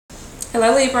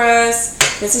Hello Libras,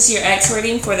 this is your X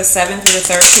reading for the 7th through the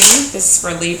 13th. This is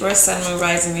for Libra, Sun, Moon,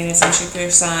 Rising, Venus, and Jupiter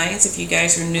signs. If you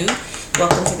guys are new,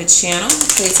 welcome to the channel.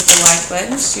 Please hit the like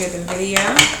button, share the video,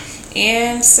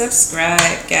 and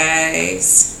subscribe,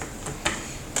 guys.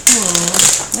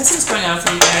 Let's see what's going on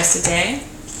for you guys today.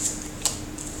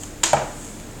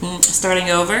 Starting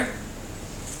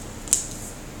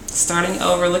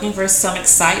over, looking for some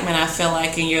excitement, I feel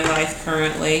like, in your life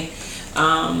currently.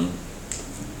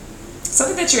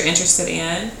 Something that you're interested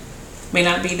in. May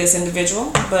not be this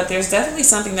individual, but there's definitely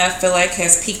something that I feel like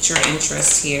has piqued your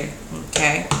interest here.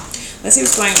 Okay, let's see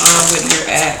what's going on with your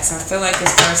ex. I feel like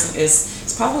this person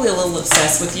is probably a little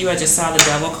obsessed with you. I just saw the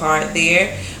Devil card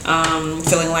there.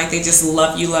 Feeling like they just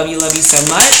love you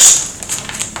so much.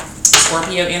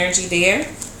 Scorpio energy there.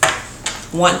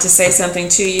 Want to say something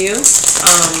to you.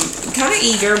 Kind of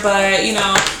eager, but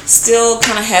still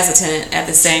kind of hesitant at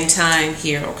the same time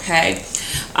here. Okay.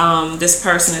 This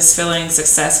person is feeling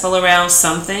successful around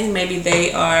something. Maybe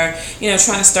they are, trying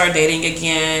to start dating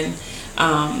again,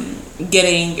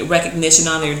 getting recognition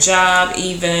on their job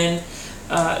even.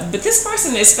 But this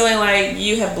person is feeling like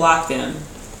you have blocked them.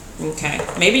 Okay,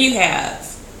 maybe you have,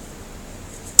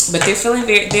 but they're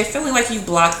feeling like you've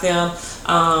blocked them.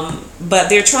 But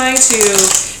they're trying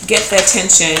to get the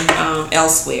attention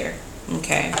elsewhere.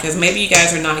 Okay, because maybe you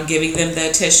guys are not giving them the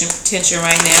attention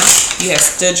right now. You have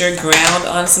stood your ground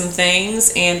on some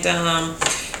things, and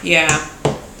yeah,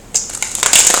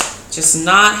 just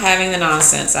not having the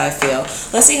nonsense, I feel.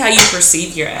 Let's see how you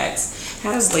perceive your ex.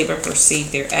 How does Libra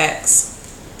perceive their ex?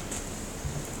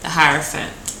 The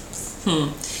Hierophant.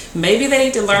 Maybe they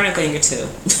need to learn a thing or two.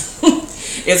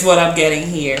 Is what I'm getting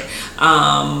here.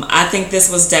 I think this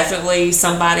was definitely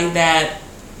somebody that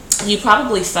you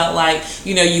probably felt like,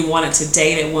 you wanted to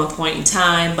date at one point in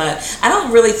time, but I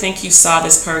don't really think you saw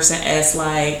this person as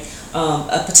like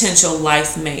a potential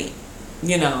life mate.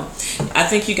 I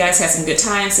think you guys had some good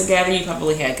times together. You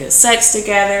probably had good sex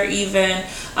together even,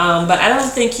 but I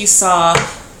don't think you saw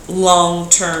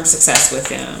long-term success with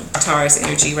them. Taurus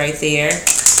energy right there.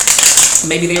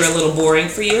 Maybe they were a little boring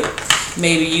for you.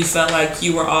 Maybe you felt like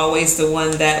you were always the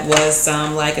one that was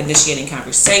like initiating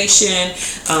conversation,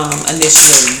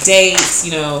 initiating dates,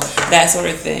 that sort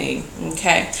of thing.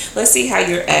 Okay, let's see how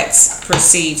your ex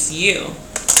perceives you.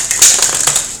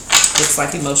 Looks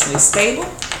like emotionally stable.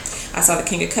 I saw the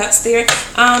King of Cups there.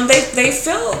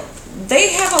 They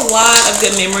have a lot of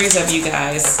good memories of you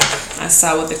guys. I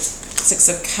saw with the Six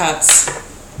of Cups.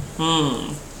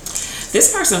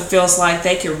 This person feels like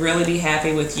they could really be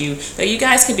happy with you, that you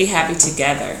guys could be happy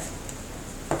together.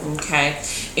 Okay,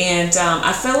 and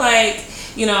I feel like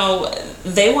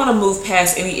they want to move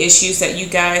past any issues that you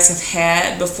guys have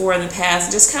had before in the past,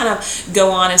 and just kind of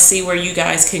go on and see where you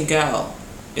guys can go,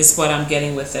 is what I'm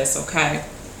getting with this. Okay,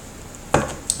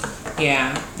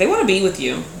 yeah, they want to be with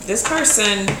you, this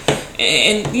person,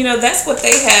 and that's what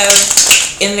they have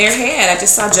in their head. I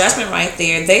just saw Judgment right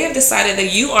there. They have decided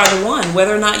that you are the one,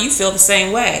 whether or not you feel the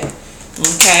same way.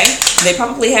 Okay, they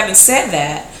probably haven't said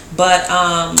that, but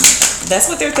that's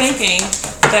what they're thinking,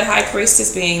 that High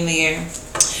Priestess being there.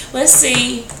 Let's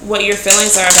see what your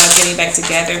feelings are about getting back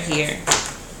together here.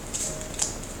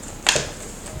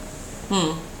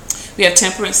 We have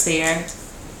Temperance there.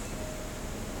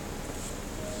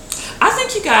 I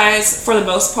think you guys, for the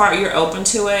most part, you're open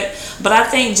to it, but I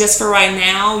think just for right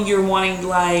now, you're wanting,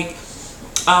 like,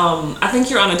 I think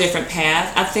you're on a different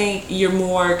path. I think you're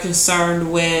more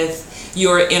concerned with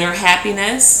your inner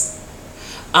happiness,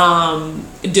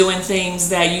 doing things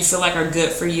that you feel like are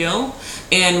good for you.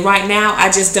 And right now, I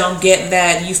just don't get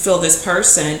that you feel this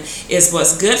person is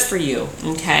what's good for you,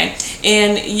 okay?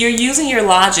 And you're using your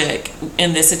logic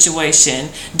in this situation,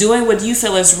 doing what you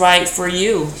feel is right for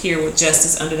you here with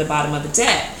Justice under the bottom of the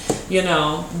deck.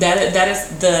 That is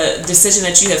the decision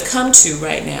that you have come to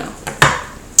right now.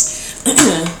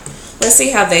 Let's see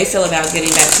how they feel about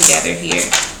getting back together here.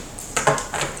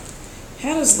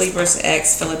 How does Libra's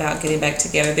ex feel about getting back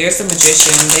together? There's the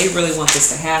Magician. They really want this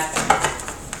to happen.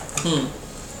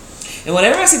 And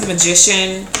whenever I see the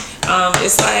Magician,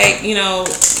 it's like,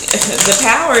 the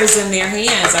power is in their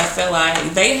hands. I feel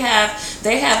like they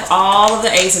have all of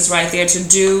the aces right there to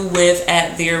do with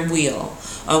at their will.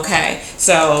 Okay,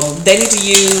 so they need to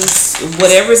use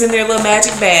whatever's in their little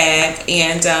magic bag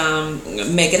and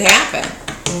make it happen.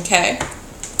 Okay,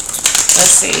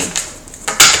 let's see.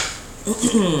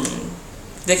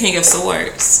 The King of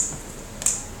Swords.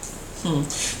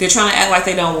 They're trying to act like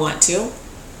they don't want to.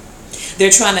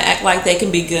 They're trying to act like they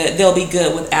can be good. They'll be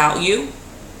good without you.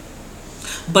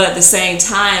 But at the same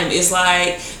time, it's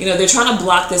like, you know, they're trying to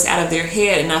block this out of their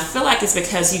head. And I feel like it's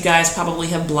because you guys probably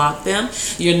have blocked them.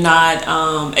 You're not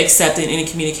accepting any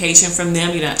communication from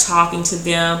them. You're not talking to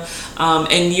them.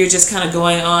 And you're just kind of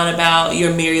going on about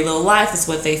your merry little life is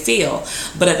what they feel.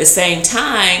 But at the same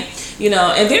time, you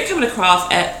know, and they're coming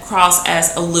across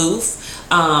as aloof,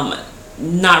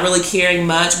 not really caring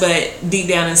much, but deep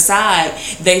down inside,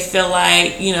 they feel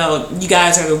like, you know, you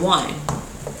guys are the one.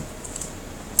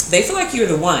 They feel like you're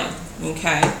the one,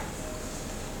 okay?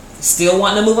 Still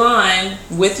wanting to move on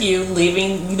with you,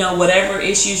 leaving, you know, whatever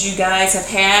issues you guys have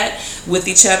had with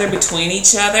each other, between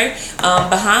each other,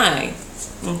 behind,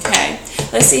 okay?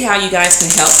 Let's see how you guys can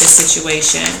help this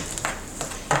situation.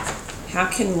 How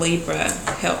can Libra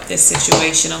help this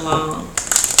situation along?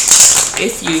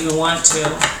 If you even want to.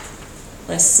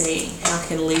 Let's see. How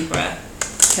can Libra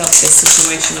help this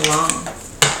situation along?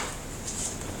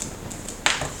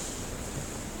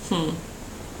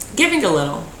 Giving a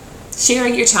little.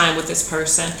 Sharing your time with this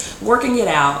person. Working it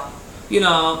out. You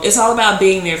know, it's all about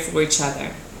being there for each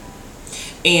other.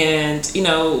 And, you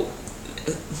know,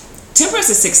 Temperance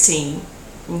is 16.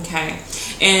 Okay.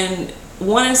 And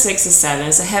 1 and 6 is 7.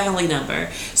 It's a heavenly number.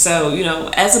 So, you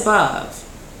know, as above.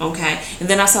 Okay. And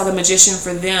then I saw the Magician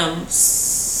for them.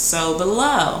 So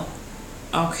below.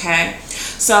 Okay.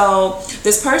 So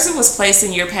this person was placed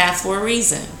in your path for a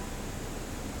reason.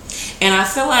 And I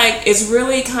feel like it's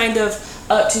really kind of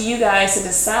up to you guys to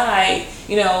decide,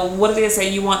 you know, what it is that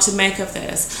you want to make of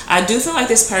this. I do feel like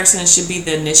this person should be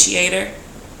the initiator.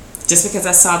 Just because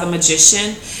I saw the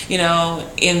Magician, you know,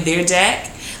 in their deck.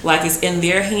 Like it's in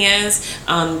their hands.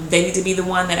 They need to be the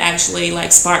one that actually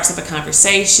like sparks up a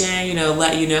conversation, you know,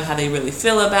 let you know how they really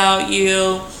feel about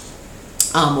you,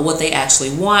 what they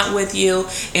actually want with you,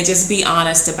 and just be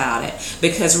honest about it.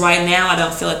 Because right now I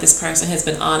don't feel like this person has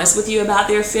been honest with you about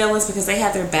their feelings, because they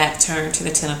have their back turned to the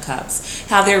 10 of Cups,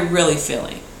 how they're really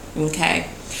feeling. Okay,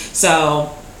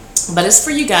 so but it's for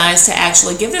you guys to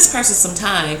actually give this person some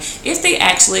time if they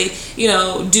actually, you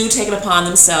know, do take it upon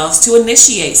themselves to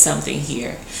initiate something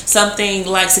here. Something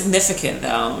like significant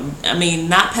though. I mean,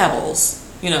 not pebbles,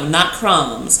 you know, not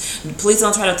crumbs. Please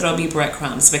don't try to throw me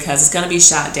breadcrumbs, because it's going to be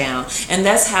shot down. And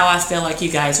that's how I feel like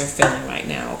you guys are feeling right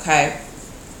now, okay?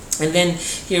 And then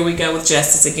here we go with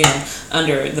Justice again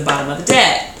under the bottom of the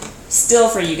deck. Still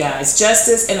for you guys.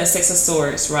 Justice and a 6 of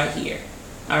Swords right here.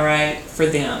 All right? For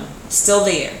them. Still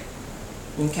there.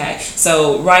 Okay,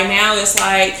 so right now it's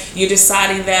like you're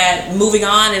deciding that moving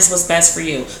on is what's best for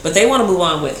you, but they want to move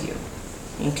on with you.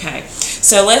 Okay,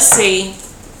 so let's see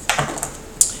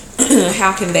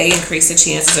how can they increase the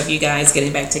chances of you guys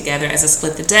getting back together. As I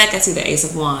split the deck, I see the Ace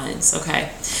of Wands.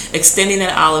 Okay, extending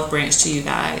that olive branch to you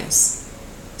guys,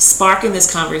 sparking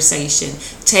this conversation,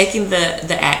 taking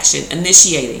the action,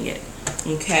 initiating it.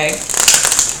 Okay.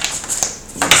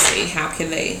 Let's see, how can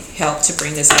they help to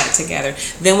bring this back together?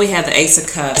 Then we have the Ace of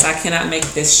Cups. I cannot make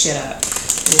this shit up.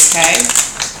 Okay.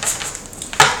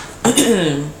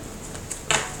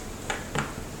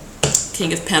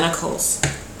 King of Pentacles.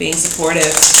 Being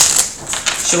supportive.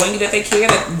 Showing you that they care,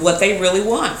 that what they really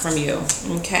want from you.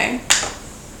 Okay.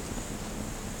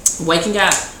 Waking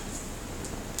up.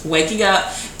 Waking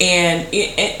up and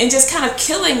just kind of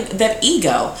killing that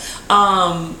ego.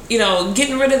 You know,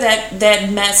 getting rid of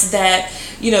that mess that,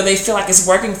 you know, they feel like it's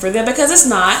working for them, because it's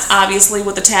not. Obviously,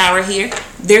 with the Tower here,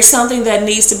 there's something that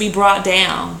needs to be brought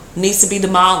down, needs to be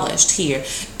demolished here.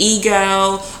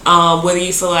 Ego, whether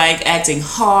you feel like acting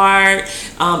hard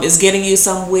is getting you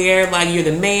somewhere, like you're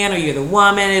the man or you're the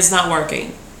woman, it's not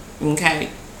working. Okay,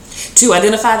 to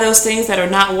identify those things that are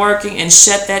not working and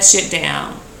shut that shit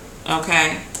down.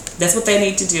 Okay, that's what they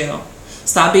need to do.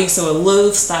 Stop being so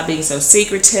aloof. Stop being so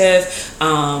secretive.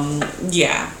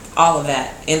 Yeah, all of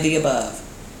that and the above.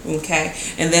 Okay,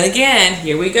 and then again,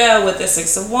 here we go with the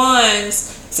 6 of Wands,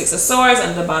 6 of Swords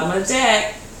under the bottom of the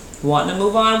deck. Wanting to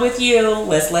move on with you.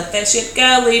 Let's let that shit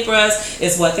go, Libras,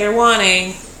 is what they're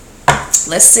wanting.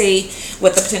 Let's see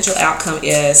what the potential outcome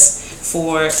is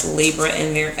for Libra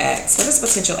and their ex. What is the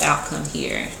potential outcome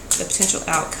here? The potential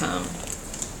outcome.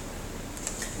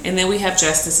 And then we have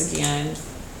Justice again.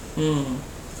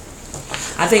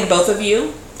 I think both of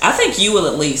you, I think you will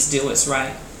at least do what's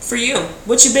right for you,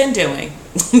 what you've been doing,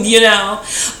 you know.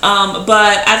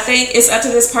 But I think it's up to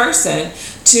this person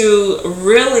to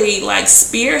really like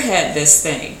spearhead this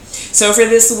thing. So for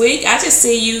this week, I just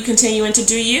see you continuing to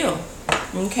do you.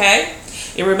 Okay,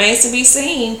 it remains to be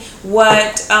seen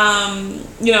what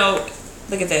you know.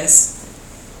 Look at this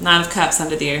 9 of Cups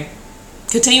under there.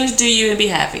 Continue to do you and be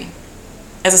happy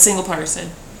as a single person,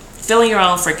 filling your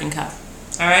own freaking cup.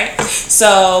 All right,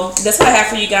 so that's what I have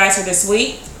for you guys for this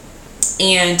week.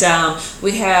 And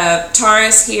we have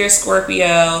Taurus here,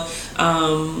 Scorpio,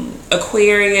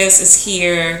 Aquarius is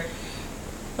here.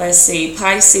 Let's see,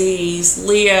 Pisces,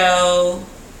 Leo,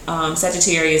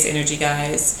 Sagittarius energy,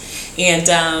 guys.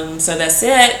 And so that's it,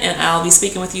 and I'll be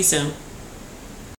speaking with you soon.